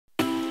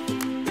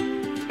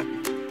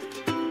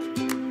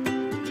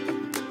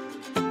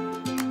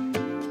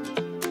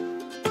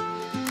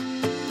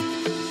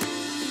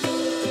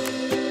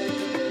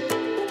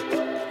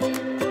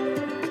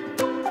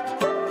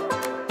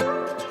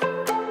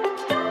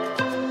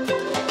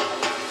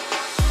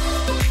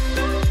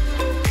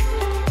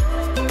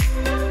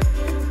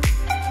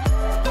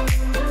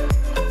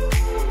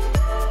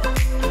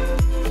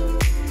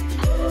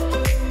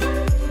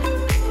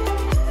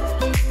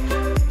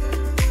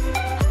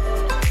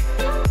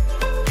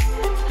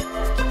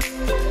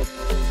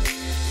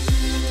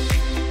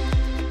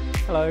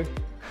Hello,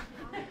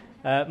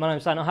 my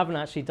name's Dan. I haven't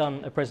actually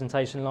done a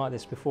presentation like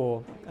this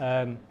before.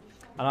 And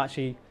I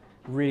actually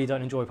really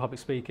don't enjoy public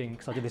speaking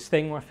because I do this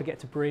thing where I forget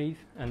to breathe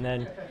and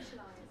then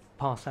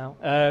pass out.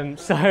 But I'm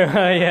sure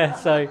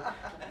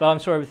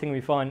everything will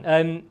be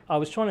fine. I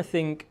was trying to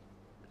think,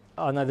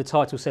 I know the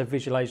title said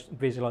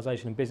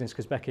Visualisation in Business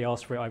because Becky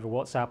asked for it over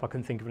WhatsApp. I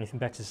couldn't think of anything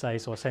better to say,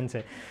 so I sent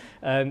it.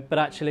 But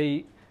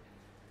actually,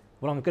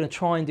 what I'm going to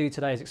try and do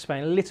today is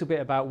explain a little bit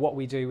about what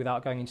we do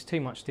without going into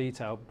too much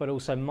detail, but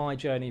also my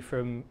journey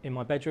from in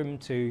my bedroom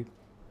to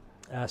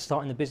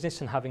starting the business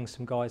and having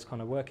some guys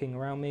kind of working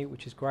around me,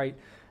 which is great,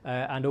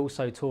 and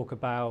also talk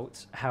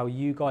about how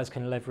you guys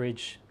can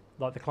leverage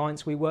like the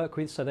clients we work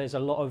with. So there's a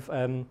lot of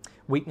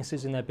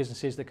weaknesses in their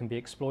businesses that can be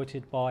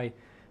exploited by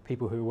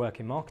people who work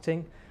in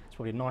marketing. It's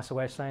probably a nicer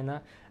way of saying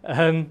that.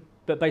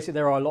 But basically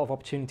there are a lot of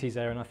opportunities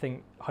there, and I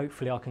think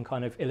hopefully I can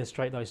kind of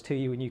illustrate those to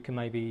you and you can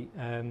maybe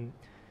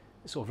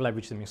sort of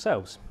leverage them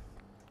yourselves.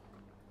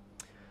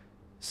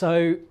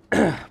 So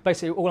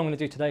basically all I'm going to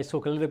do today is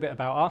talk a little bit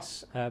about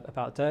us,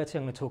 about Durty.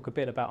 I'm going to talk a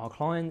bit about our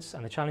clients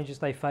and the challenges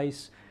they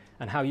face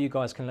and how you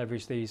guys can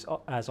leverage these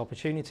as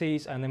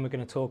opportunities, and then we're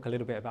going to talk a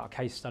little bit about a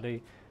case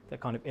study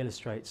that kind of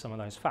illustrates some of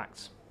those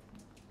facts.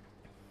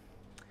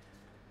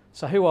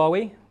 So who are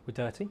we? We're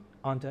Durty.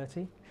 I'm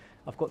Durty.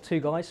 I've got two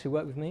guys who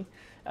work with me.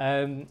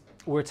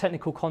 We're a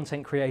technical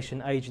content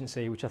creation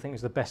agency, which I think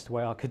is the best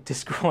way I could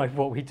describe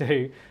what we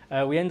do.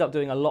 We end up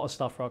doing a lot of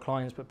stuff for our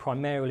clients, but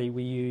primarily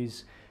we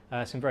use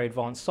some very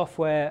advanced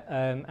software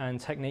and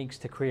techniques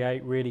to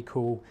create really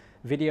cool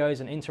videos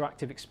and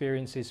interactive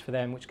experiences for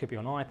them, which could be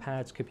on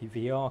iPads, could be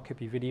VR, could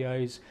be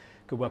videos,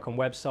 could work on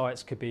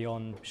websites, could be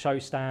on show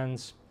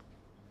stands.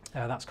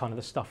 That's kind of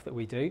the stuff that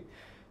we do.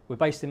 We're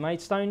based in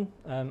Maidstone,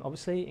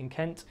 obviously, in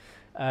Kent.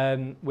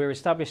 We're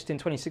established in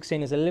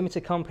 2016 as a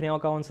limited company. I'll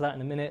go on to that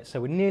in a minute.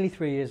 So we're nearly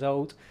 3 years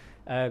old,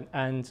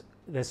 and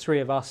there's three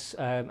of us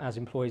as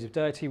employees of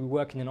Durty. We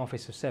work in an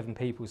office of 7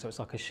 people, so it's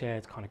like a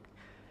shared kind of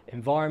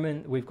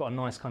environment. We've got a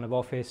nice kind of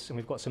office, and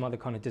we've got some other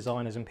kind of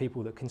designers and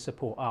people that can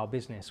support our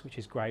business, which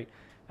is great.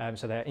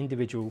 So they're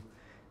individual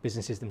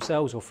businesses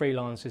themselves or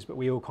freelancers, but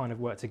we all kind of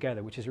work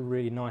together, which is a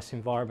really nice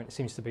environment. It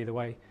seems to be the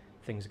way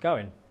things are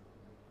going.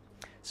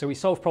 So we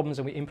solve problems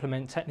and we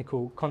implement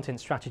technical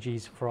content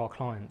strategies for our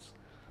clients.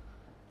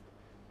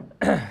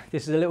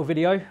 This is a little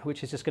video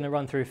which is just going to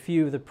run through a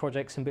few of the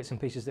projects and bits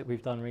and pieces that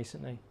we've done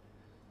recently.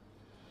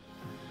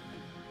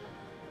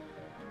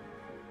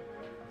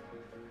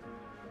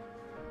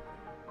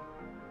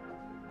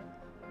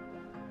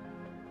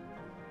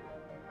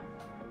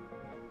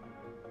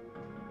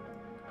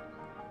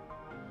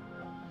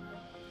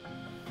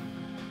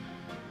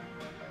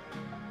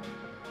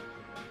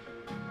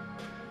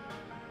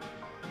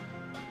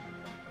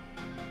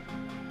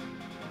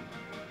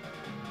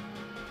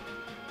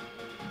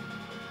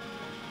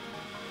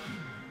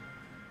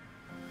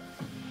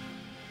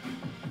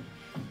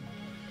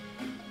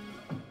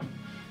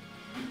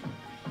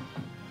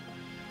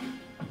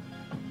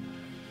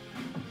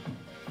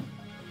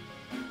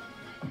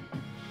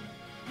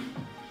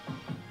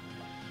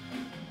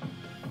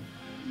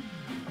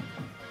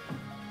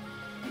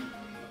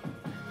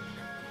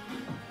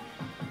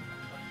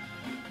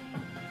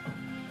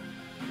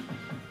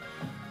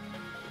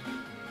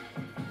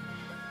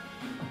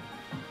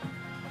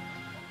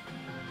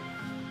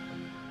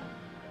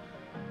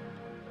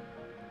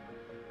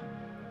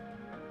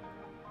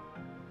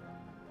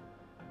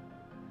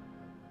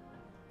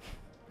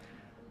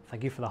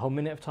 Thank you for the whole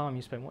minute of time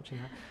you spent watching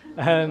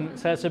that.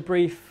 So it's a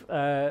brief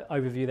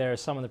overview there of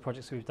some of the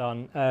projects we've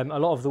done. A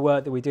lot of the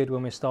work that we did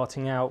when we were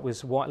starting out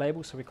was white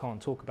label, so we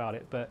can't talk about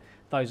it, but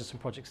those are some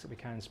projects that we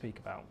can speak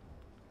about.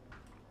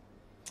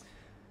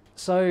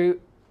 So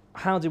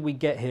how did we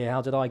get here?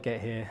 How did I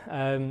get here?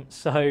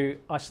 So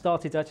I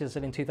started, as I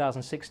said, in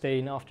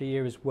 2016 after a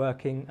year as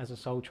working as a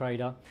sole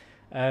trader.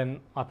 I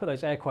put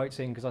those air quotes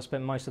in because I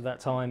spent most of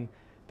that time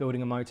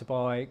building a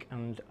motorbike,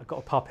 and I got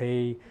a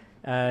puppy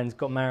and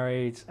got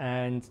married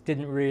and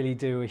didn't really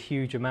do a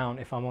huge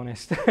amount, if I'm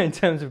honest, in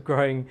terms of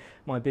growing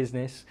my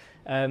business.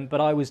 But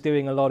I was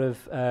doing a lot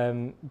of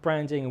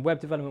branding and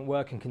web development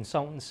work and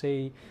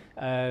consultancy.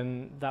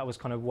 That was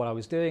kind of what I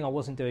was doing. I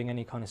wasn't doing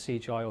any kind of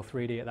CGI or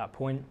 3D at that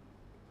point.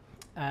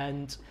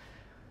 And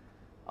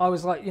I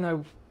was like, you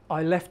know,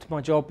 I left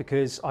my job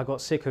because I got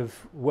sick of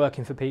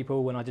working for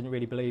people when I didn't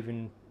really believe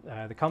in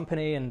the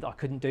company and I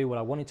couldn't do what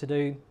I wanted to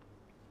do.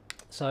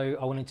 So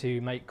I wanted to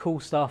make cool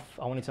stuff.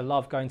 I wanted to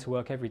love going to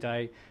work every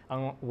day.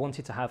 I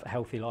wanted to have a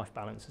healthy life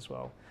balance as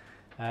well.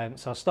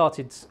 So I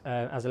started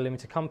as a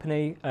limited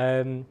company,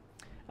 and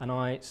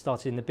I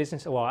started in the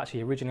business. Well,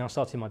 actually, originally I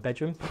started in my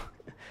bedroom,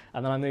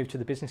 and then I moved to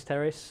the business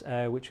terrace,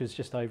 which was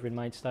just over in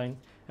Maidstone,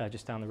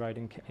 just down the road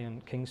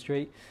in King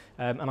Street.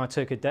 And I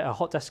took a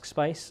hot desk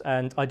space,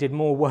 and I did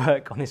more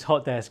work on this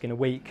hot desk in a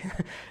week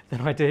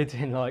than I did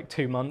in like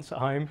 2 months at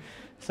home.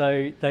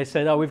 So they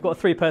said, oh, we've got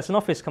a 3-person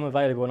office come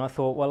available. And I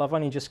thought, well, I've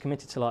only just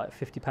committed to like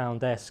a £50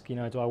 desk. You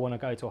know, do I want to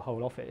go to a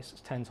whole office?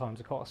 It's 10 times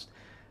the cost.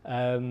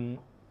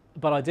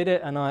 but I did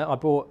it, and I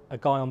brought a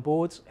guy on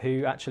board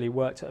who actually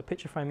worked at a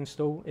picture framing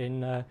stall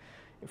in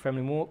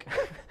Fremling Walk,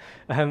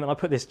 and I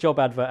put this job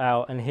advert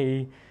out, and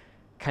he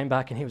came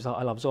back and he was like,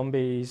 I love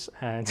zombies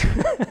and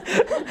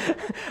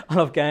I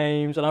love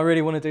games and I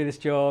really want to do this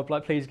job,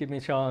 like please give me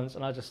a chance.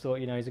 And I just thought,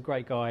 you know, he's a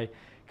great guy,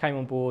 came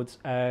on board,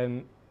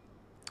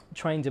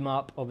 trained him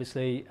up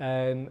obviously,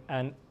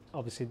 and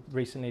obviously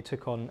recently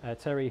took on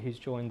Terry, who's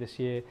joined this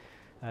year.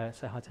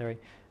 Say hi, Terry.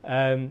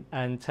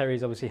 And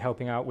Terry's obviously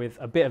helping out with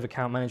a bit of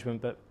account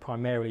management, but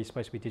primarily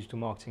supposed to be digital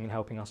marketing and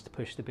helping us to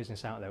push the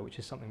business out there, which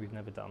is something we've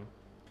never done.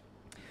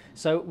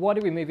 So why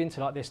did we move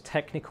into like this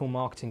technical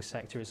marketing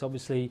sector? It's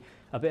obviously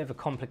a bit of a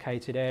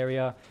complicated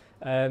area.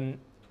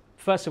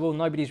 First of all,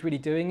 nobody's really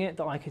doing it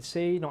that I could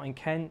see, not in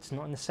Kent,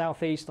 not in the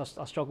southeast.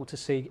 I struggled to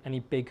see any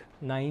big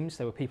names.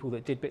 There were people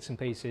that did bits and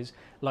pieces,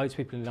 loads of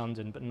people in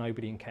London, but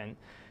nobody in Kent.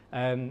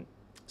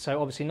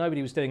 So obviously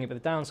nobody was doing it, but the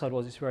downside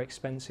was it's very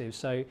expensive.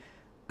 So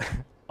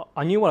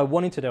I knew what I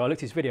wanted to do. I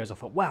looked at his videos, I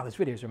thought, wow, those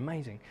videos are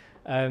amazing.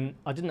 I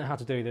didn't know how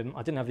to do them.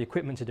 I didn't have the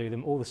equipment to do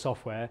them, all the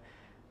software.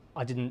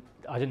 I didn't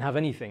have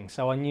anything,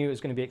 so I knew it was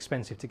going to be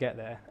expensive to get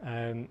there.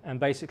 And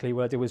basically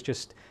what I did was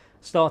just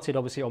started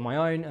obviously on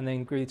my own and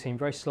then grew the team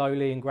very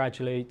slowly and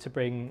gradually to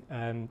bring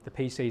the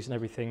PCs and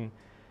everything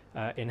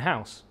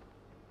in-house.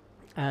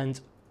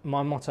 And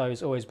my motto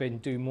has always been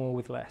do more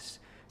with less.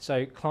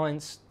 So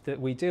clients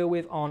that we deal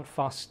with aren't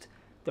fussed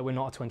that we're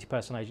not a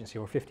 20-person agency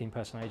or a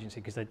 15-person agency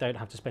because they don't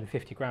have to spend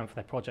 50 grand for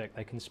their project.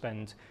 They can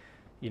spend,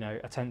 you know,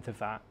 a tenth of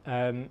that.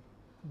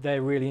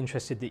 They're really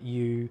interested that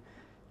you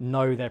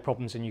know their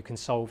problems and you can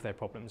solve their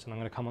problems, and I'm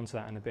going to come on to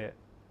that in a bit.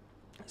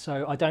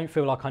 So I don't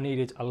feel like I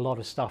needed a lot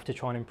of stuff to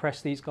try and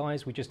impress these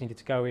guys. We just needed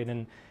to go in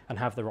and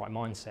have the right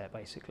mindset,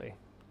 basically.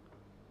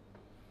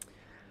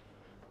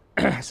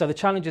 So the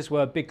challenges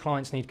were big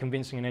clients need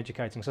convincing and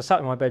educating. So I sat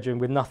in my bedroom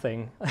with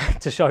nothing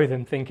to show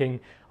them, thinking,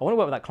 I want to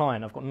work with that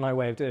client, I've got no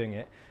way of doing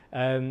it.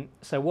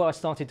 So what I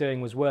started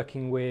doing was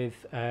working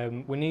with,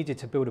 we needed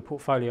to build a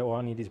portfolio, or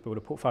I needed to build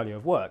a portfolio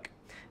of work.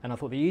 And I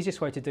thought the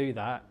easiest way to do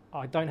that,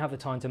 I don't have the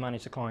time to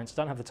manage the clients, I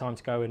don't have the time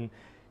to go and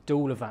do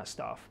all of that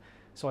stuff.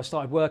 So I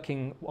started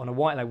working on a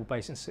white label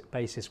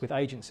basis with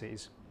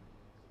agencies.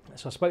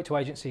 So I spoke to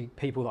agency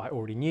people that I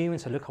already knew and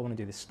said, look, I want to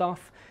do this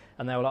stuff.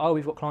 And they were like, oh,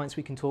 we've got clients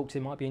we can talk to,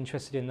 might be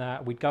interested in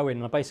that. We'd go in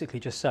and I basically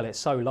just sell it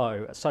so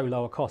low, at so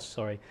low a cost,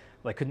 sorry,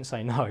 they couldn't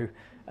say no.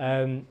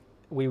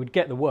 We would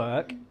get the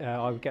work,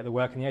 I would get the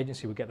work and the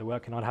agency would get the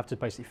work, and I'd have to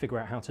basically figure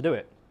out how to do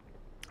it.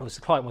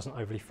 Obviously the client wasn't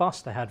overly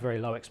fussed, they had very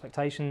low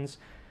expectations.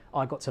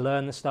 I got to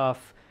learn the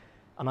stuff,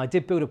 and I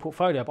did build a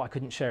portfolio, but I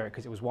couldn't share it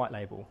because it was white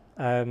label.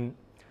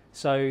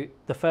 So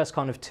the first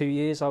kind of 2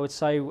 years, I would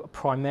say,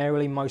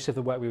 primarily most of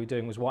the work we were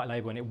doing was white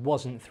label, and it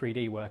wasn't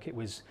 3D work, it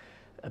was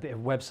a bit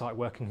of website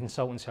work and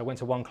consultancy. I went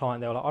to one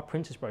client, they were like, our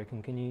printer's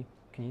broken, can you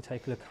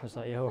take a look? I was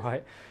like, yeah, all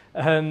right.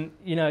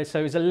 You know, so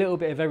it was a little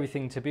bit of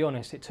everything, to be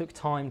honest. It took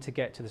time to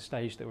get to the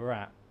stage that we're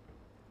at.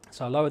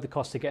 So I lowered the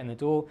cost to get in the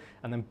door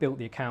and then built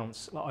the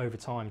accounts like, over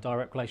time,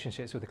 direct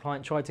relationships with the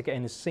client, tried to get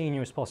in as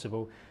senior as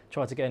possible,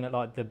 tried to get in at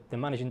like the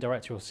managing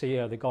director or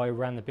CEO, the guy who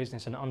ran the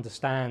business, and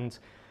understand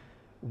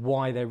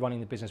why they're running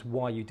the business,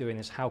 why are you doing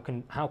this, how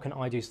can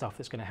I do stuff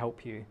that's going to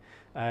help you?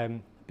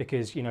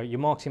 Because you know, your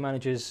marketing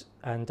managers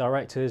and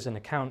directors and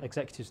account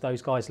executives,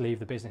 those guys leave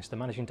the business. The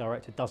managing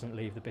director doesn't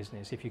leave the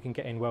business. If you can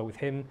get in well with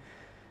him,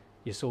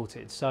 you're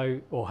sorted.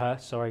 So, or her,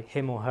 sorry,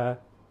 him or her,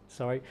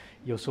 sorry,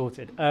 you're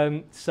sorted.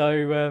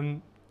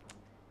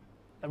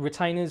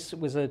 Retainers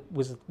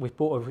we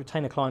bought a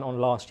retainer client on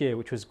last year,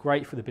 which was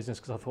great for the business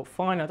because I thought,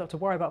 fine, I don't have to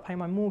worry about paying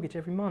my mortgage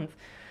every month.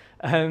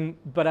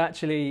 But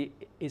actually,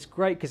 it's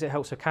great because it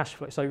helps with cash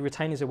flow. So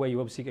retainers are where you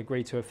obviously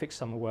agree to a fixed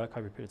sum of work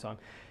over a period of time.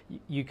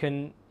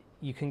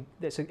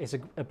 It's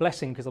a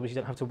blessing because obviously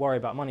you don't have to worry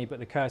about money. But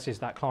the curse is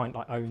that client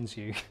like owns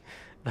you.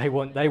 They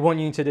want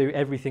you to do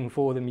everything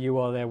for them. You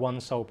are their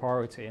one sole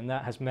priority, and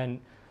that has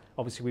meant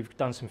obviously we've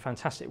done some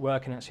fantastic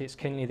work. And actually, it's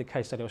Kinley, the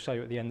case study I'll show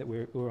you at the end that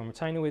we're on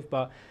retainer with.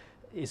 But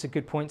it's a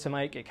good point to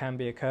make. It can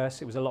be a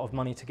curse. It was a lot of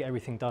money to get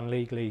everything done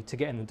legally to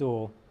get in the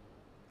door.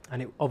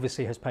 And it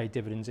obviously has paid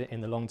dividends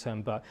in the long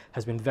term, but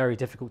has been very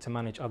difficult to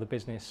manage other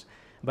business.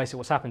 And basically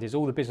what's happened is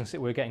all the business that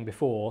we were getting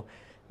before,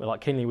 well,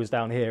 like Kinley was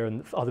down here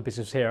and other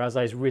business here, as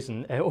they've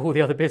risen, all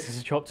the other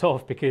businesses dropped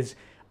off because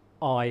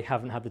I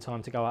haven't had the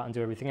time to go out and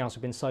do everything else.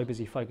 I've been so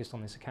busy focused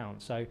on this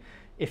account. So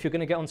if you're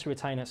going to get onto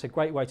retainer, it's a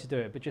great way to do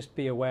it, but just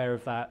be aware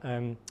of that,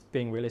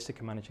 being realistic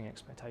and managing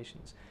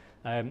expectations.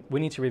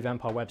 We need to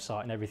revamp our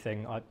website and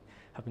everything. I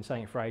have been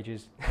saying it for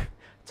ages.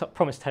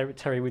 Promised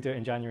Terry we'd do it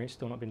in January, it's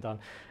still not been done.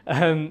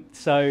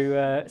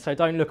 So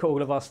don't look at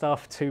all of our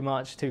stuff too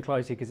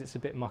closely because it's a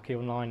bit mucky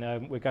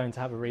online. We're going to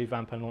have a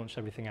revamp and launch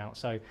everything out.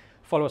 So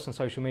follow us on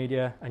social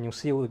media and you'll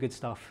see all the good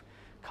stuff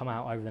come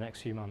out over the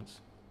next few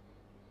months.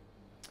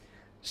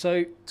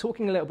 So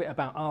talking a little bit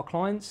about our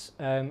clients,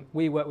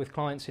 we work with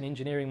clients in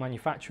engineering,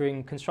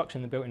 manufacturing,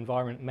 construction, the built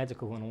environment,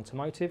 medical and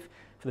automotive.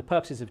 For the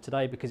purposes of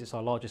today, because it's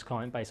our largest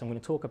client base, I'm going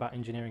to talk about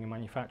engineering and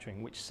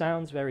manufacturing, which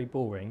sounds very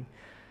boring.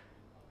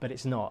 but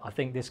it's not. I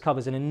think this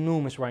covers an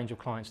enormous range of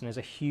clients, and there's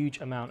a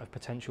huge amount of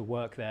potential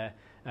work there,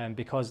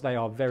 because they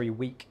are very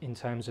weak in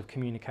terms of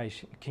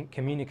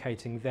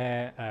communicating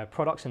their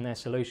products and their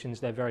solutions.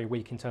 They're very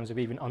weak in terms of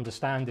even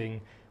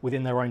understanding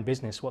within their own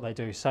business what they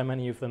do. So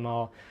many of them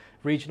are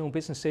regional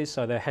businesses,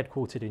 so they're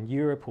headquartered in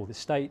Europe or the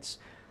States,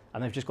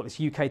 and they've just got this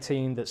UK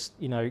team that's,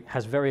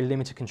 has very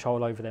limited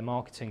control over their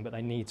marketing, but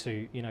they need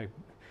to,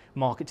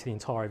 market to the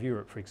entire of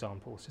Europe, for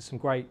example. So some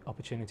great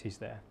opportunities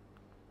there.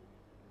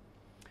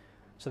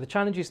 So the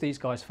challenges these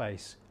guys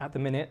face, at the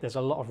minute, there's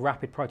a lot of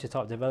rapid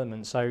prototype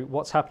development. So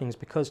what's happening is,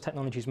 because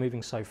technology is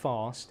moving so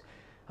fast,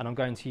 and I'm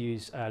going to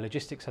use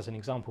logistics as an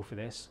example for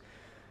this.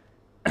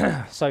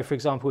 So for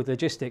example, with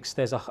logistics,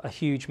 there's a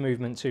huge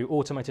movement to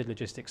automated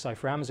logistics. So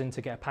for Amazon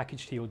to get a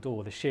package to your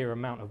door, the sheer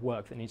amount of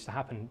work that needs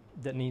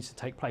to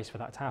take place for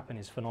that to happen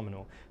is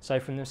phenomenal. So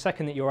from the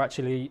second that you're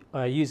actually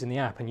using the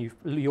app and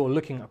you're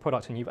looking at a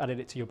product and you've added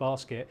it to your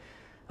basket,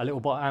 a little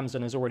bot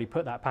Amazon has already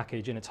put that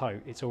package in a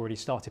tote. It's already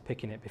started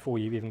picking it before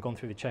you've even gone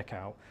through the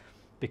checkout.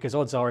 Because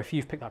odds are, if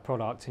you've picked that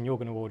product and you're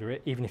going to order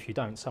it, even if you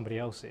don't, somebody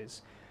else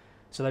is.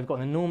 So they've got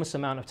an enormous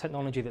amount of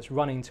technology that's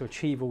running to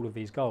achieve all of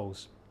these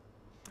goals.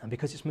 And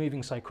because it's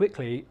moving so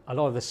quickly, a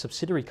lot of the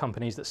subsidiary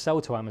companies that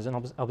sell to Amazon,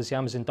 obviously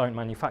Amazon don't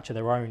manufacture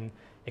their own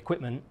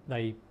equipment,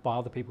 they buy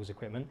other people's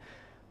equipment.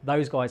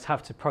 Those guys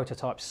have to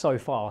prototype so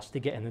fast to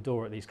get in the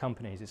door at these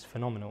companies. It's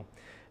phenomenal.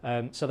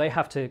 So they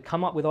have to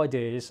come up with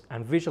ideas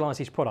and visualize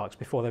these products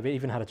before they've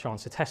even had a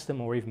chance to test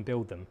them or even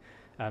build them.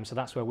 So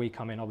that's where we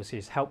come in, obviously,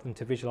 is help them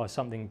to visualize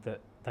something that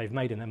they've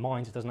made in their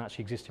minds that doesn't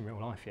actually exist in real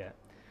life yet.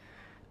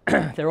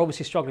 They're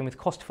obviously struggling with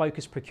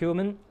cost-focused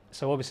procurement.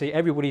 So obviously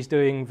everybody's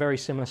doing very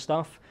similar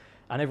stuff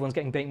and everyone's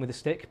getting beaten with a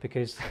stick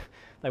because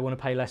they want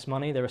to pay less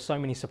money. There are so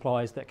many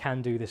suppliers that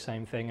can do the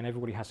same thing, and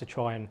everybody has to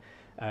try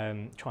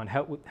and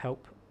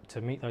help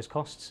to meet those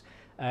costs.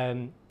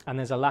 And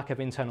there's a lack of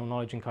internal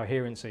knowledge and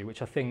coherency,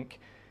 which I think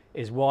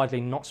is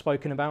widely not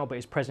spoken about, but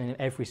is present in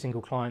every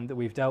single client that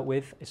we've dealt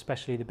with,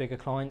 especially the bigger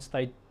clients.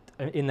 They,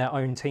 in their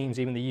own teams,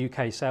 even the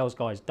UK sales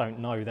guys don't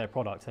know their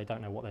product. They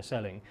don't know what they're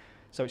selling.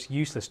 So it's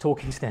useless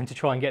talking to them to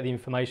try and get the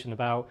information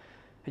about,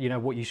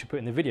 what you should put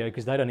in the video,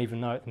 because they don't even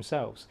know it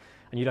themselves.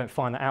 And you don't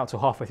find that out till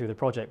halfway through the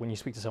project when you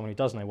speak to someone who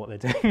does know what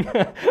they're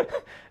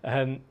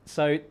doing.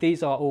 So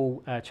these are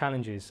all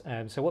challenges.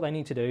 So what they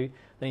need to do,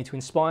 they need to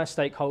inspire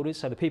stakeholders.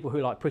 So the people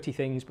who like pretty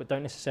things but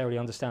don't necessarily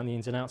understand the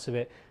ins and outs of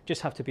it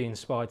just have to be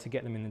inspired to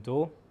get them in the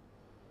door.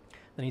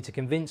 They need to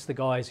convince the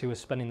guys who are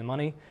spending the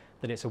money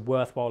that it's a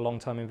worthwhile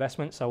long-term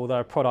investment. So although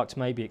a product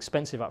may be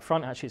expensive up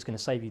front, actually it's going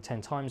to save you 10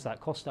 times that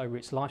cost over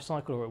its life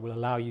cycle, or it will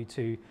allow you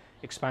to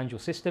expand your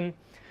system.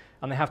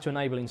 And they have to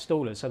enable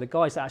installers. So the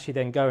guys that actually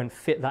then go and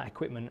fit that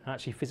equipment and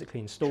actually physically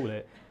install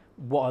it,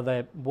 what are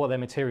their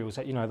materials?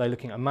 Are they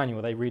looking at a manual?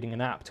 Are they reading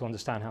an app to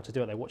understand how to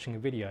do it? They're watching a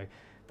video.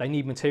 They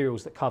need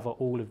materials that cover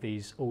all of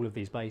these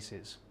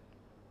bases.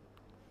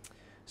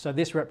 So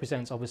this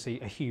represents obviously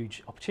a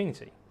huge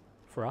opportunity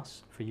for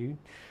us, for you.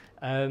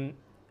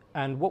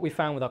 And what we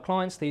found with our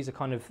clients, these are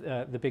kind of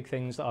the big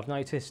things that I've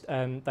noticed.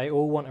 They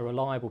all want a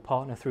reliable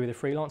partner through the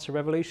freelancer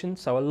revolution.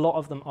 So a lot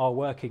of them are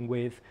working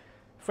with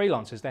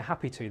freelancers. They're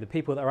happy to. The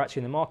people that are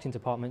actually in the marketing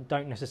department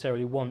don't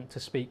necessarily want to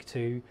speak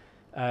to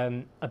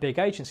a big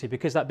agency,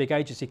 because that big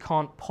agency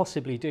can't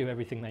possibly do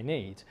everything they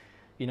need.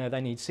 They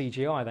need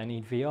CGI, they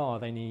need VR,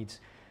 they need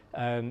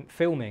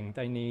filming,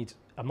 they need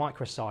a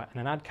microsite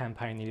and an ad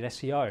campaign, they need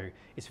SEO.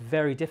 It's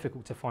very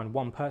difficult to find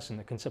one person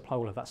that can supply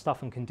all of that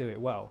stuff and can do it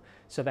well.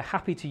 So they're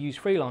happy to use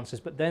freelancers,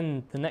 but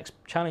then the next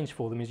challenge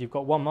for them is you've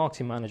got one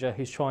marketing manager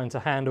who's trying to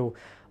handle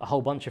a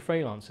whole bunch of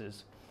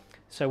freelancers.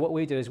 So what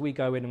we do is we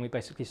go in and we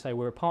basically say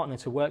we're a partner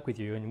to work with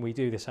you, and we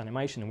do this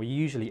animation, and we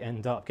usually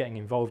end up getting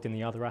involved in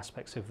the other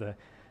aspects of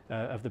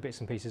the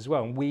bits and pieces as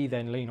well. And we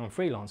then lean on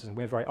freelancers, and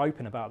we're very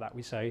open about that.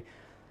 We say,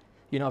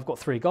 I've got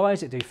 3 guys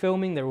that do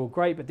filming, they're all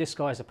great, but this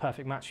guy's a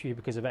perfect match for you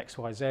because of X,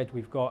 Y, Z.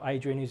 We've got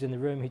Adrian who's in the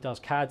room who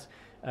does CAD.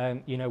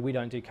 We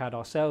don't do CAD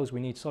ourselves, we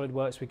need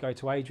SolidWorks, we go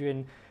to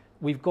Adrian.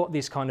 We've got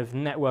this kind of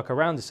network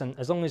around us, and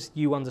as long as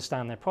you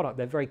understand their product,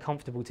 they're very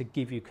comfortable to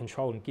give you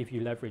control and give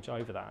you leverage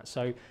over that.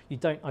 So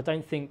I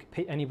don't think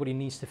anybody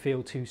needs to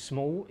feel too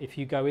small. If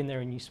you go in there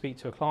and you speak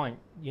to a client,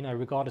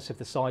 regardless of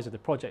the size of the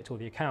project or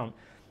the account,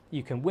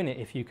 you can win it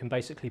if you can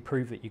basically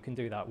prove that you can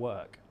do that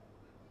work.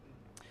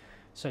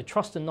 So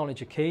trust and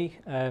knowledge are key,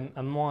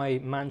 and my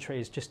mantra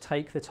is just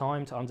take the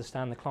time to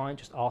understand the client,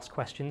 just ask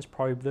questions,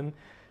 probe them.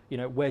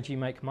 Where do you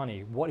make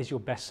money? What is your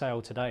best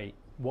sale to date?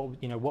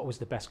 What was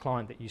the best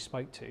client that you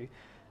spoke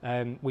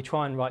to? We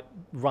try and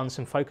run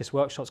some focus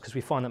workshops because we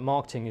find that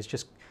marketing is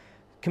just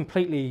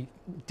completely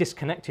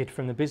disconnected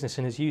from the business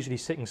and is usually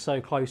sitting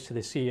so close to the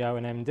CEO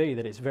and MD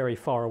that it's very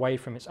far away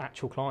from its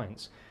actual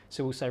clients.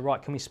 So we'll say,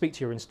 right, can we speak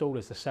to your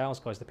installers, the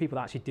sales guys, the people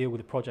that actually deal with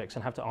the projects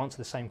and have to answer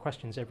the same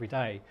questions every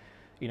day?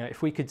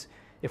 If we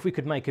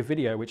could make a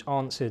video which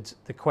answered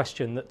the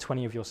question that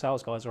 20 of your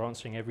sales guys are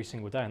answering every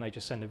single day, and they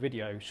just send a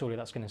video, surely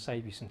that's going to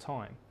save you some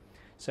time.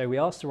 So we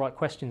ask the right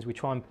questions, we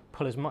try and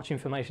pull as much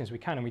information as we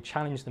can, and we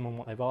challenge them on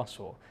what they've asked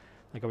for.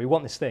 They go, we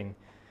want this thing.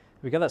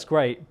 We go, that's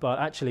great, but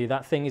actually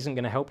that thing isn't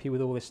going to help you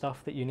with all this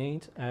stuff that you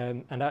need.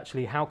 And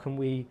actually, how can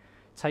we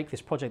take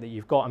this project that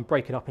you've got and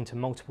break it up into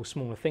multiple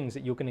smaller things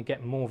that you're going to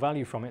get more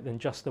value from it than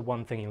just the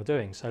one thing you're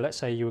doing? So let's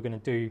say you were going to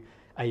do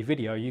a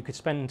video, you could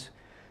spend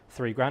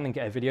 $3,000 and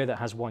get a video that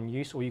has one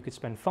use, or you could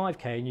spend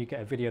 $5K and you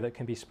get a video that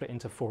can be split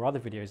into 4 other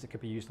videos that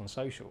could be used on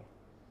social.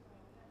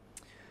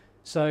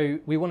 So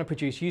we want to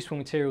produce useful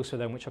materials for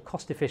them which are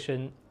cost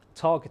efficient,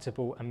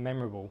 targetable and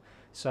memorable.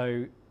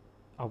 So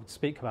I'll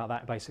speak about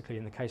that basically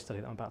in the case study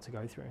that I'm about to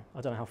go through.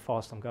 I don't know how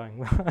fast I'm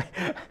going.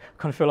 I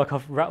kind of feel like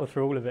I've rattled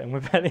through all of it and we're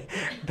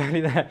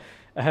barely there.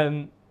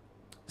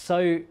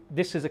 So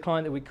this is a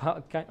client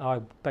that I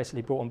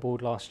basically brought on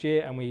board last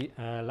year, and we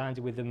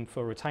landed with them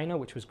for a retainer,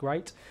 which was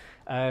great.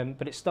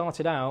 But it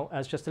started out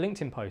as just a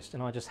LinkedIn post,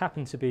 and I just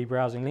happened to be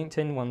browsing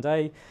LinkedIn one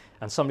day,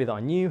 and somebody that I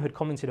knew had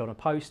commented on a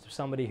post of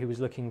somebody who was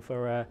looking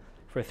for a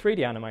 3D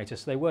animator.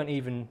 So they weren't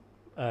even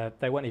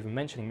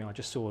mentioning me. I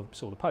just saw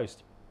the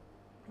post.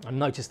 I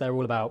noticed they were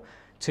all about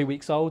 2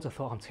 weeks old. I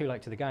thought, I'm too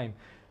late to the game,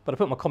 but I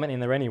put my comment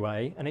in there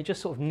anyway, and it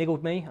just sort of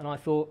niggled me. And I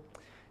thought,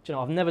 do you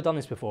know, I've never done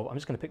this before, but I'm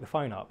just going to pick the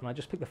phone up. And I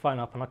just picked the phone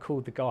up and I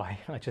called the guy.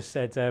 I just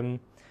said,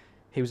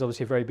 he was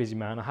obviously a very busy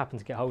man. I happened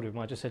to get hold of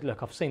him. I just said,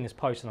 look, I've seen this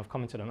post and I've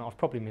commented on it. I've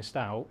probably missed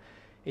out.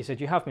 He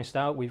said, you have missed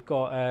out. We've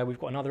got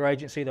another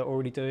agency that are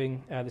already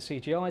doing the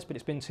CGIs, but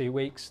it's been 2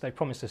 weeks. They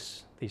promised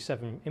us these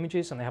 7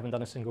 images and they haven't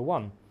done a single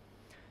one.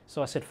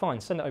 So I said, fine,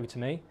 send it over to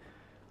me.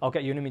 I'll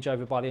get you an image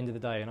over by the end of the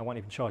day and I won't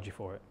even charge you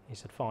for it. He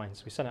said, fine.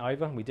 So we sent it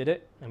over and we did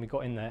it and we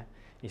got in there.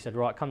 He said,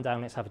 right, come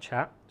down, let's have a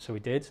chat. So we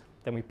did.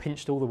 Then we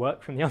pinched all the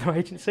work from the other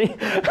agency,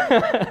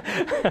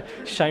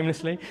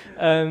 shamelessly.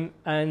 And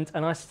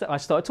I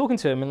started talking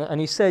to him, and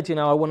he said, you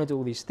know, I want to do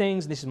all these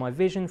things. This is my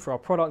vision for our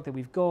product that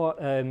we've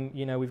got.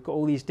 You know, we've got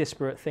all these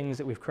disparate things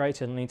that we've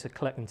created and I need to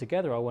collect them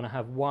together. I want to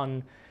have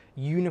one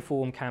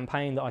uniform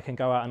campaign that I can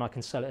go out and I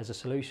can sell it as a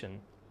solution.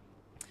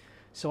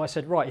 So I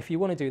said, right, if you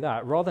want to do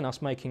that, rather than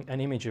us making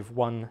an image of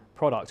one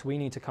product, we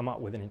need to come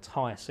up with an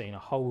entire scene, a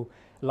whole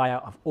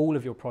layout of all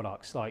of your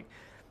products, like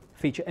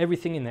feature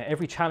everything in there,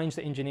 every challenge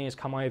that engineers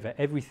come over,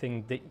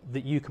 everything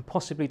that you can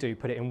possibly do,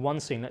 put it in one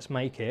scene, let's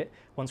make it.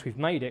 Once we've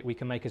made it, we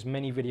can make as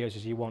many videos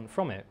as you want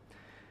from it.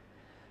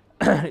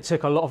 It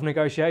took a lot of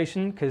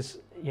negotiation because,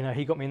 you know,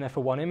 he got me in there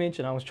for one image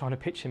and I was trying to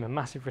pitch him a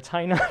massive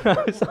retainer.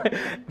 It was like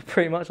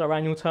pretty much our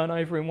annual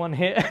turnover in one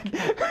hit.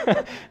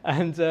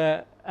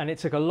 And it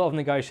took a lot of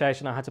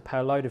negotiation. I had to pay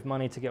a load of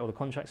money to get all the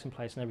contracts in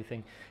place and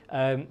everything.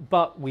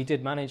 But we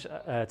did manage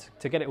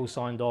to get it all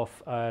signed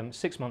off,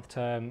 6-month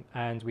term,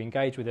 and we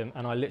engaged with them,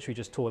 and I literally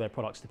just tore their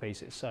products to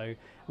pieces. So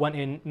went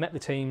in, met the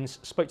teams,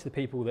 spoke to the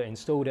people that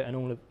installed it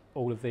and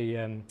all of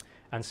the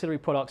ancillary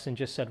products, and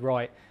just said,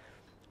 right,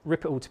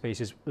 rip it all to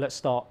pieces. Let's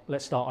start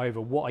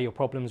over. What are your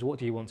problems? What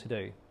do you want to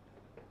do?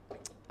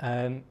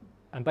 And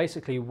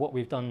basically what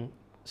we've done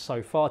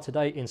so far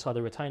today inside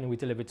the retainer, we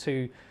delivered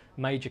 2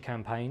 major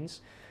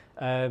campaigns,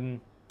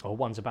 or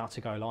one's about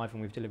to go live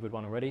and we've delivered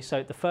one already.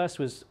 So the first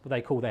was what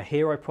they call their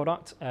hero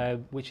product,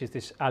 which is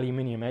this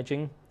aluminium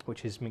edging,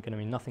 which is going to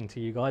mean nothing to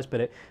you guys,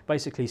 but it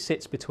basically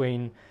sits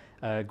between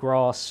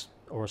grass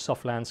or a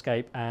soft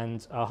landscape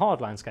and a hard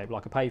landscape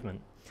like a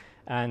pavement.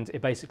 And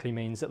it basically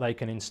means that they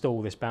can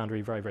install this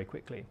boundary very, very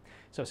quickly.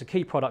 So it's a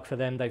key product for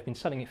them. They've been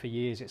selling it for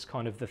years. It's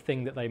kind of the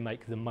thing that they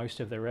make the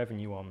most of their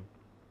revenue on.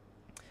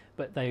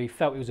 But they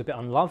felt it was a bit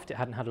unloved. It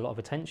hadn't had a lot of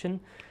attention.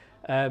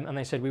 And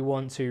they said, we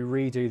want to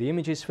redo the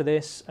images for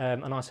this.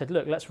 And I said,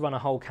 look, let's run a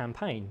whole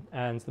campaign.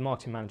 And the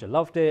marketing manager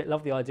loved it,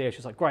 loved the idea. She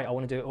was like, great, I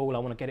want to do it all. I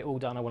want to get it all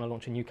done. I want to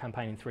launch a new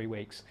campaign in 3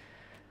 weeks.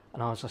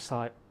 And I was just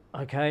like,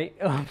 okay,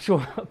 I'm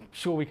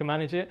sure we can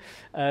manage it.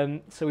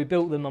 So we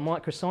built them a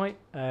microsite.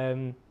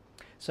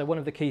 So one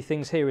of the key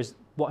things here is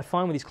what I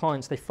find with these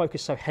clients, they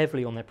focus so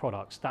heavily on their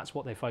products. That's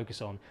what they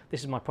focus on. This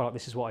is my product,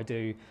 this is what I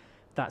do,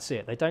 that's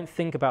it. They don't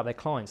think about their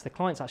clients. Their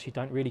clients actually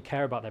don't really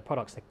care about their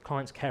products. Their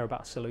clients care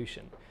about a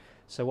solution.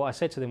 So what I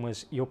said to them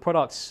was, your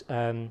product's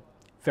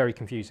very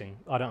confusing.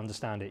 I don't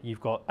understand it.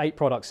 You've got 8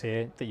 products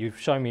here that you've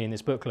shown me in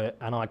this booklet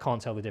and I can't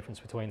tell the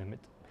difference between them.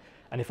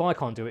 And if I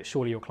can't do it,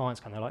 surely your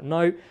clients can. They're like,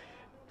 no,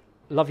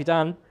 love you,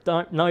 Dan.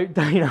 No,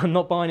 you know, I'm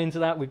not buying into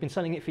that. We've been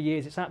selling it for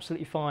years. It's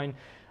absolutely fine.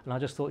 And I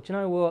just thought, you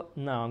know what?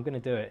 No, I'm going to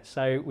do it.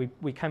 So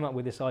we came up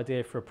with this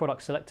idea for a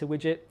product selector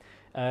widget,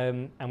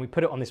 and we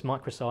put it on this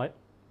microsite,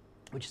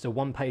 which is a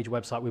 1-page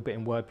website we built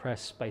in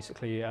WordPress.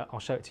 Basically, I'll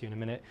show it to you in a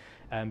minute.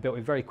 Built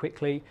it very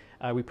quickly.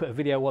 We put a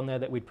video on there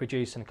that we'd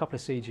produced and a couple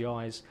of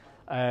CGIs,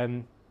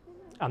 and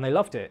they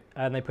loved it.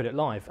 And they put it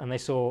live. And they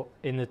saw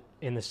in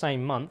the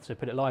same month, so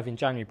put it live in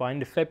January. By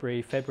end of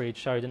February it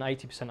showed an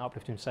 80%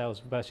 uplift in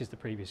sales versus the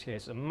previous year.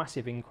 So a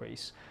massive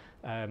increase,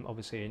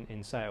 obviously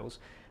in sales.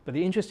 But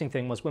the interesting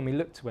thing was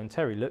when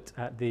Terry looked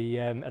at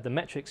the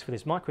metrics for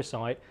this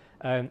microsite,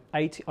 over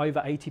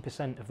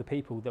 80% of the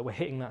people that were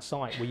hitting that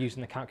site were using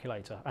the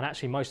calculator, and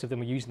actually most of them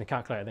were using the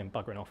calculator then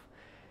buggering off.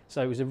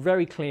 So it was a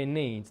very clear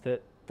need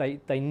that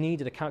they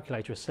needed a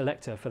calculator, a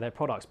selector for their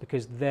products,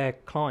 because their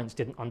clients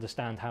didn't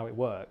understand how it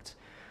worked.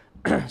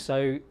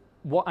 So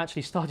what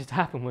actually started to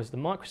happen was the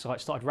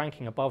microsite started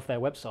ranking above their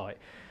website.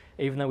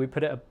 even though we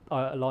put it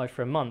live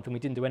for a month and we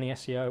didn't do any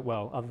SEO,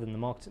 well, other than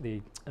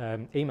the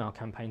email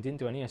campaign, didn't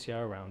do any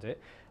SEO around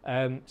it.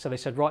 So they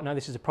said, right, no,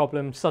 this is a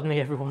problem. Suddenly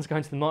everyone's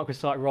going to the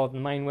microsite rather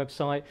than the main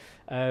website.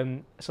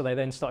 So they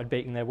then started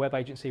beating their web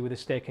agency with a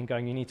stick and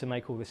going, you need to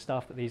make all this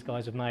stuff that these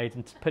guys have made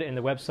and put it in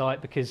the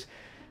website because...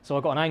 So I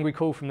got an angry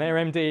call from their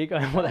MD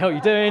going, what the hell are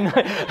you doing?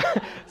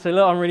 So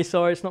look, I'm really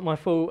sorry, it's not my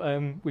fault.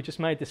 We just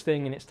made this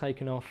thing and it's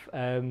taken off.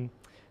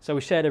 So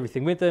we shared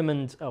everything with them,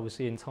 and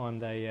obviously in time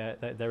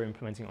they're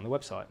implementing it on the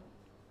website.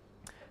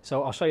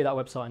 So I'll show you that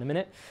website in a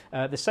minute.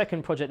 The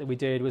second project that we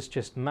did was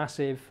just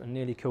massive and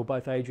nearly killed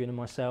both Adrian and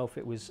myself.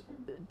 It was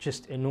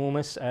just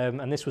enormous.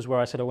 And this was where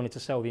I said I wanted to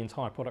sell the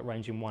entire product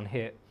range in one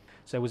hit.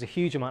 So it was a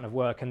huge amount of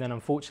work, and then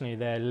unfortunately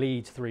their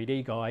lead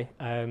 3D guy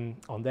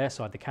on their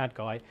side, the CAD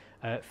guy,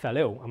 fell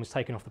ill and was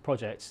taken off the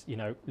project, you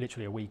know,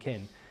 literally a week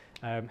in.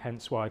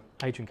 Hence why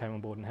Adrian came on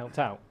board and helped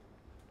out.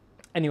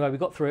 Anyway, we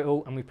got through it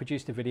all and we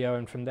produced a video,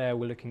 and from there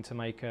we're looking to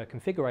make a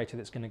configurator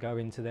that's going to go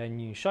into their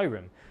new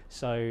showroom.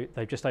 So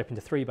they've just opened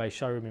a 3-bay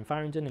showroom in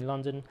Farringdon in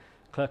London,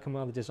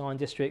 Clerkenwell, the design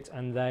district,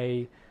 and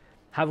they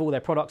have all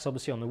their products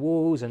obviously on the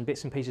walls and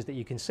bits and pieces that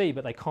you can see,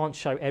 but they can't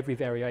show every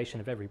variation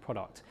of every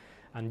product.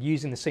 And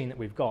using the scene that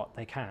we've got,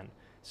 they can.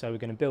 So we're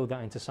going to build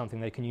that into something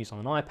they can use on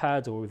an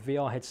iPad or with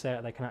VR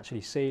headset. They can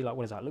actually see, like,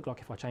 what does that look like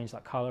if I change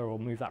that color or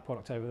move that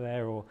product over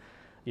there, or,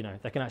 you know,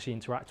 they can actually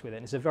interact with it.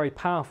 And it's a very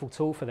powerful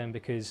tool for them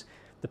because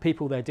the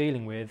people they're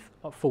dealing with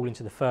fall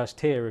into the first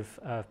tier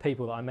of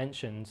people that I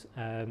mentioned,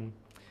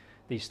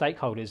 these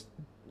stakeholders.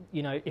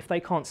 You know, if they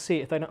can't see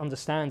it, if they don't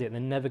understand it,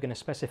 they're never going to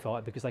specify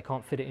it because they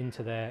can't fit it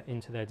into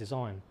their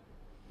design.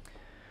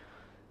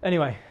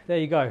 Anyway, there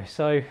you go.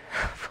 So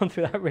I've gone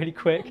through that really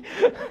quick.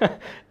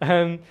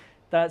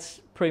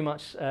 That's pretty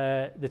much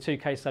the 2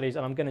 case studies,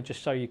 and I'm going to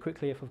just show you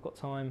quickly if I've got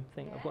time. I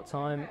think I've got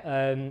time.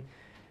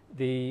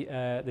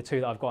 The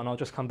 2 that I've got, and I'll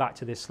just come back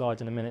to this slide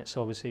in a minute.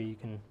 So obviously you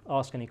can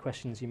ask any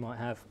questions you might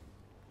have.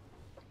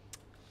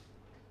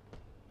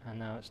 And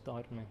now it's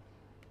died on me.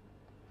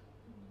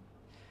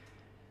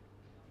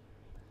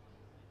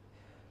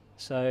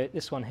 So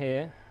this one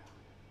here,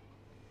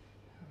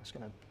 I'm just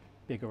going to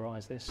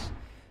biggerize this.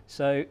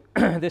 So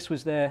this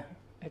was their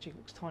edging,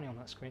 looks tiny on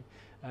that screen.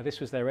 This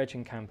was their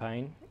edging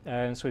campaign.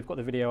 So we've got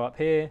the video up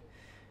here,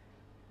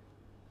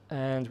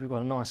 and we've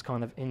got a nice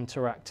kind of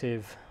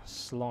interactive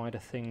slider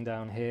thing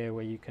down here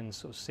where you can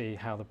sort of see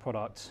how the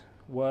product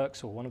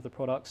works, or one of the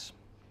products.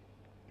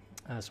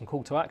 Some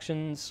call to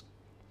actions.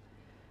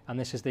 And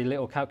this is the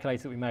little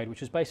calculator that we made,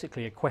 which is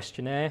basically a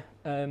questionnaire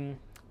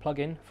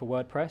plugin for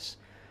WordPress.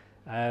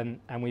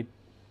 And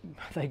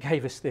they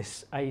gave us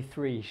this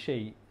A3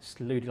 sheet,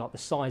 like the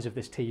size of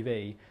this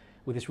TV,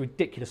 with this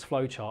ridiculous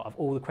flowchart of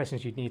all the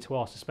questions you'd need to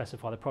ask to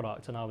specify the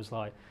product. And I was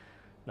like,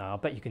 no, I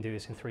bet you can do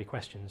this in 3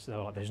 questions. They're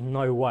like, there's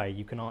no way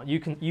you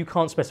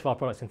can't specify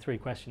products in 3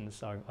 questions.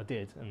 So I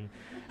did, and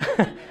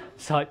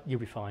so you'll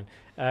be fine.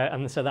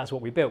 And so that's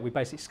what we built. We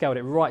basically scaled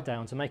it right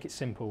down to make it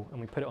simple,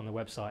 and we put it on the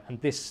website. And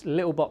this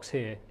little box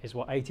here is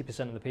what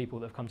 80% of the people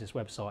that have come to this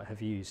website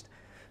have used.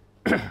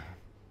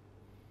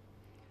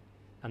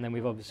 And then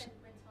we've obviously,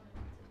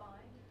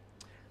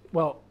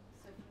 well,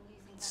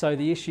 so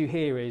the issue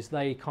here is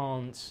they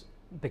can't,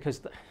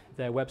 because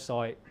their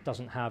website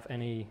doesn't have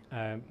any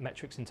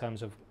metrics in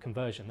terms of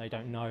conversion. They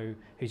don't know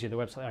who's using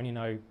the website. They only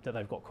know that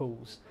they've got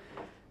calls.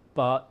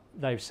 But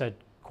they've said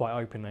quite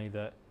openly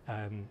that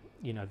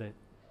you know, that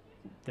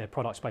their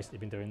product's basically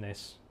been doing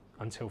this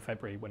until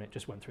February, when it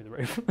just went through the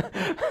roof.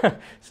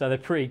 So they're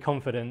pretty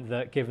confident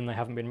that, given they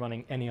haven't been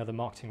running any other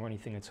marketing or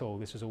anything at all,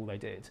 this was all they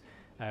did,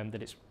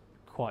 that it's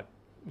quite,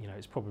 you know,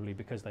 it's probably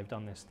because they've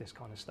done this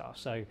kind of stuff.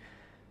 So,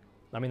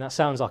 I mean, that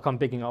sounds like I'm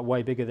bigging up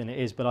way bigger than it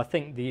is, but I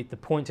think the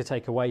point to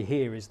take away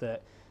here is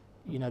that,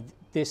 you know,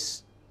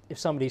 this, if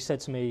somebody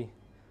said to me,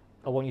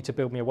 I want you to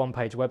build me a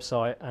 1-page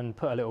website and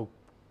put a little,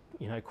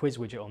 you know, quiz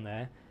widget on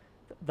there,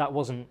 that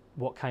wasn't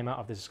what came out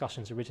of the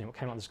discussions originally. What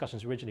came out of the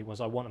discussions originally was,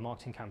 I want a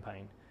marketing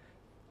campaign.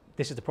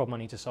 This is the problem I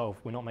need to solve.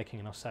 We're not making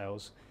enough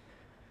sales.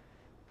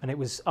 And it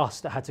was us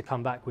that had to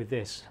come back with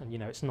this. And, you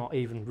know, it's not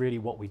even really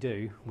what we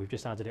do. We've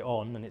just added it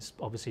on, and it's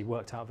obviously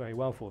worked out very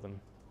well for them.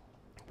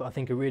 But I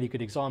think a really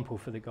good example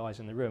for the guys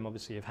in the room,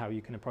 obviously, of how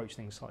you can approach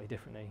things slightly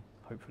differently,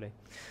 hopefully.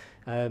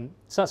 So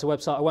that's a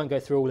website. I won't go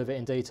through all of it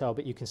in detail,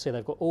 but you can see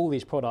they've got all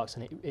these products,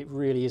 and it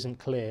really isn't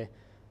clear,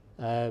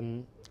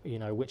 you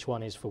know, which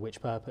one is for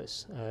which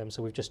purpose.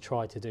 So we've just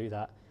tried to do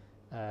that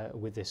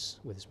with this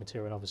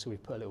material. Obviously,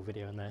 we've put a little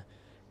video in there,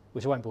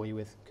 which I won't bore you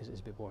with because it's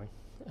a bit boring.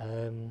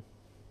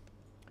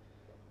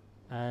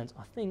 And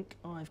I think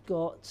I've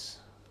got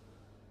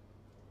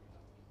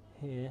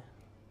here,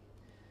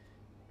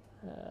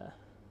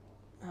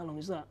 how long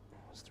is that?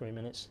 It's 3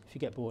 minutes. If you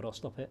get bored, I'll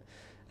stop it.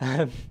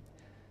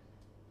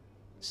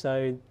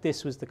 So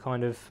this was the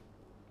kind of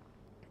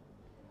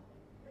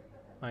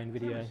main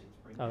video.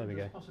 Oh, there we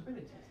go.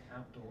 Possibilities to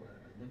outdoor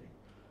urban living,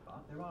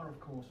 but there are, of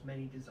course,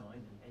 many design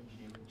and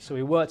engineering. So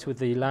we worked with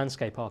the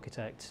landscape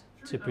architect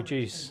to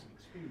produce,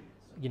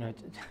 you know,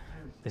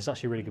 there's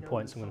actually a really good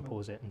point, so I'm going to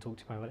pause it and talk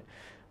to you about it.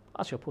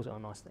 Actually, I'll pause it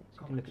on nice things.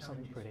 You can look at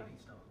something Challenges pretty.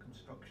 faced are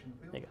construction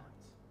build There you go.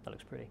 heights. That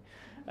looks pretty.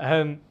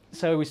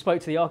 So we spoke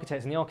to the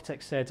architect, and the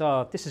architect said,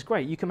 "Oh, this is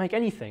great. You can make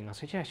anything." I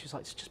said, "Yeah." She was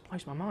like, "It just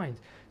blows my mind."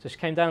 So she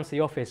came down to the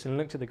office and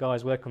looked at the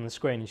guys working on the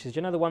screen, and she said,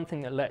 "You know, the one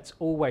thing that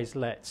always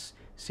lets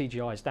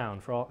CGIs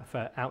down for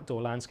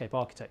outdoor landscape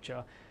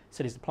architecture,"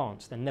 said, "is the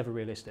plants. They're never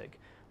realistic.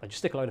 They just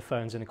stick a load of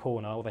ferns in a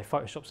corner, or they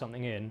Photoshop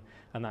something in,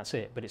 and that's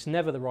it. But it's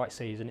never the right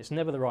season. It's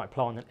never the right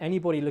plant. And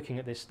anybody looking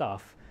at this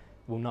stuff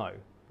will know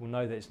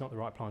that it's not the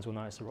right plants. Will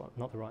know it's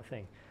not the right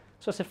thing."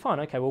 So I said, "Fine,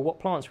 okay. Well, what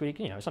plants really?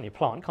 You know, it's only a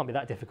plant. It can't be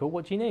that difficult.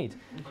 What do you need?"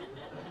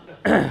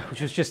 Which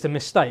was just a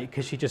mistake,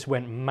 because she just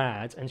went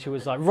mad, and she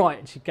was like, "Right,"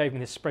 and she gave me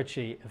this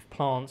spreadsheet of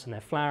plants and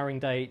their flowering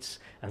dates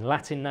and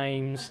Latin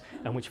names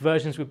and which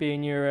versions would be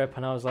in Europe,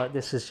 and I was like,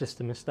 "This is just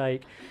a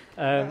mistake."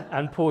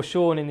 And poor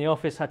Sean in the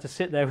office had to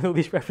sit there with all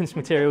these reference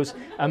materials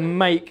and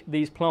make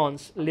these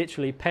plants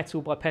literally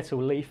petal by petal,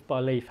 leaf by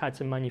leaf, had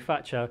to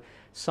manufacture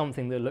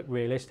something that looked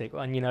realistic.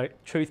 And, you know,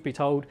 truth be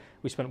told,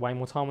 we spent way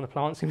more time on the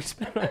plants than we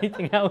spent on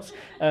anything else.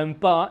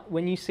 But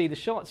when you see the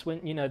shots,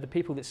 when, you know, the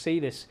people that see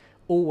this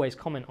always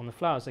comment on the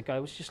flowers. They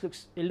go,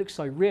 it looks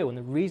so real. And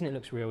the reason it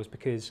looks real is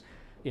because,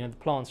 you know, the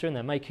plants are in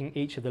there making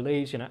each of the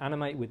leaves, you know,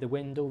 animate with the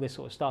wind, all this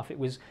sort of stuff. It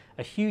was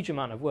a huge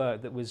amount of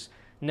work that was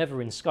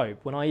never in scope.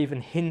 When I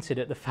even hinted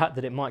at the fact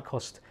that it might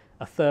cost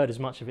a third as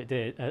much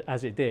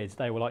as it did,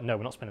 they were like, "No,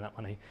 we're not spending that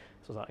money."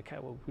 So I was like, "Okay,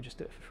 well, we'll just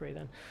do it for free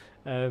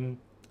then."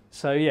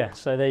 So yeah,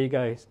 so there you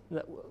go.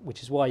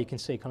 Which is why you can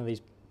see kind of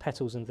these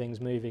petals and things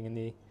moving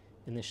in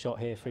this shot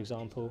here, for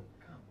example.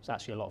 It's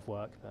actually a lot of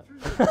work, but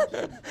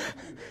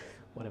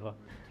whatever.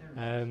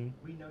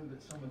 We know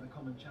that some of the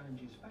common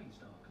challenges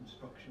faced are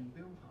construction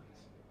build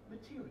heights,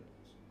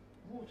 materials,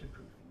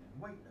 waterproofing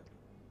and weight loading,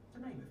 to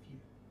name a few.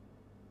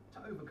 To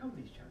overcome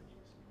these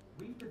challenges,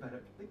 we've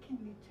developed the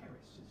Kinley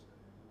Terrace system.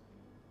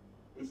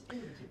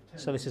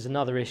 So this is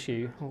another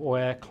issue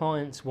where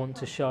clients want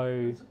to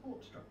show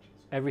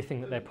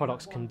everything that their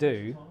products can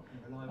do.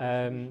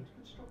 And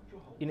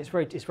it's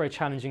very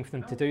challenging for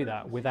them to do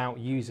that without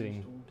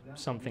using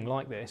something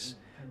like this,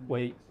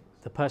 where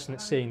the person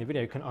that's seeing the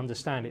video can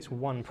understand it's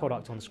one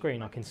product on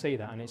screen. I can see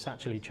that, and it's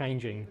actually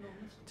changing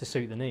to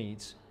suit the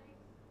needs.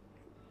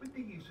 With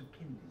the use of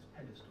Kinley's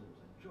pedestals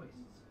and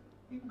joists,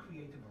 you can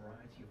create a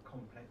variety of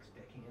complex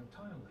decking and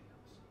tile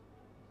layouts.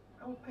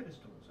 Our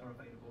pedestals are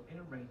available in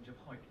a range of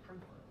height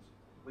profiles,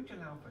 which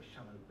allow for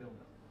shallow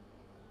build-up.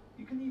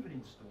 You can even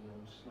install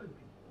on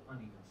sloping or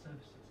uneven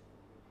surfaces.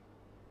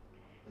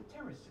 The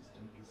terrace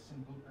system is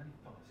simple and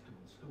fast to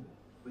install,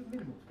 with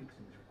minimal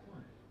fixings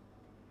required.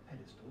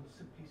 Pedestals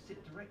simply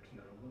sit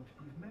directly on a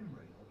waterproof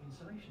membrane or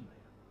insulation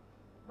layer.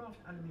 Raft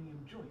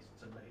aluminium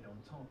joists are laid on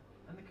top,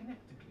 and the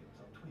connector clips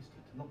are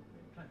twisted to lock them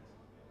in place.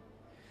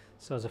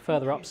 So as a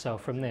further upsell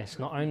from this,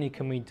 not only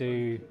can we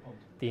do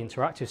the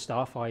interactive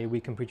stuff, i.e. we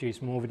can produce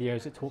more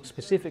videos that talk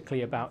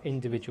specifically about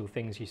individual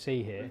things you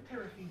see here,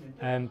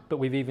 but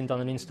we've even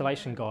done an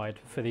installation guide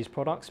for these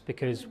products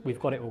because we've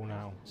got it all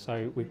now.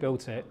 So we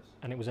built it,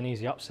 and it was an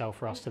easy upsell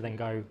for us to then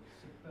go,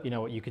 you know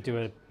what, you could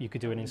do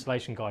an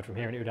installation guide from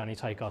here, and it would only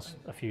take us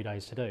a few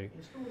days to do.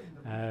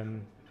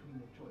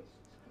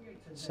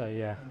 So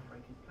yeah,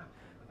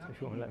 so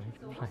if you want to let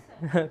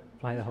me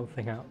play the whole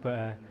thing out,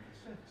 but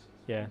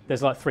yeah,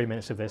 there's like 3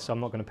 minutes of this, so I'm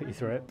not going to put you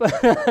through it.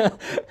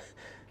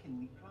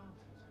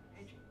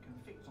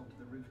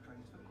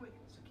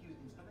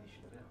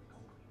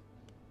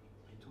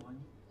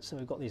 So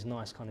we've got these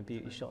nice kind of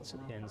beauty shots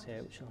at the ends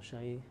here, which I'll show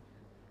you.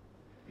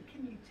 The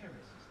Kinley Terrace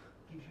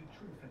gives you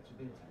true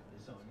flexibility in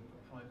designing for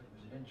private,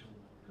 residential,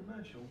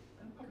 commercial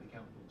and public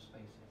outdoor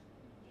spaces.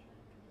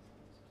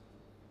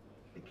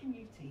 The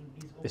Kinley team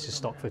is this is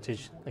stock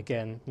footage.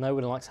 Again, no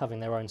one likes having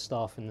their own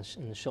staff in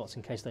the shots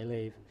in case they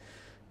leave.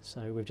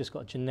 So we've just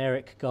got a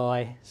generic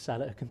guy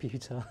sat at a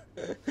computer.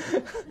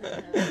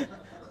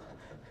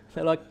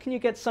 They're like, "Can you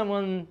get some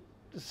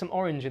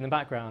orange in the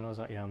background?" I was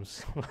like, "Yeah, I'll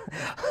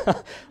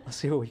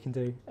see what we can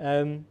do."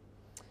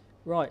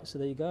 Right, so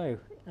there you go.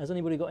 Has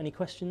anybody got any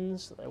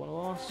questions that they want to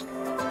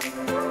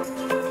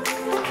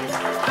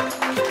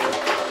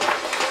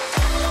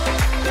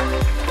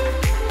ask?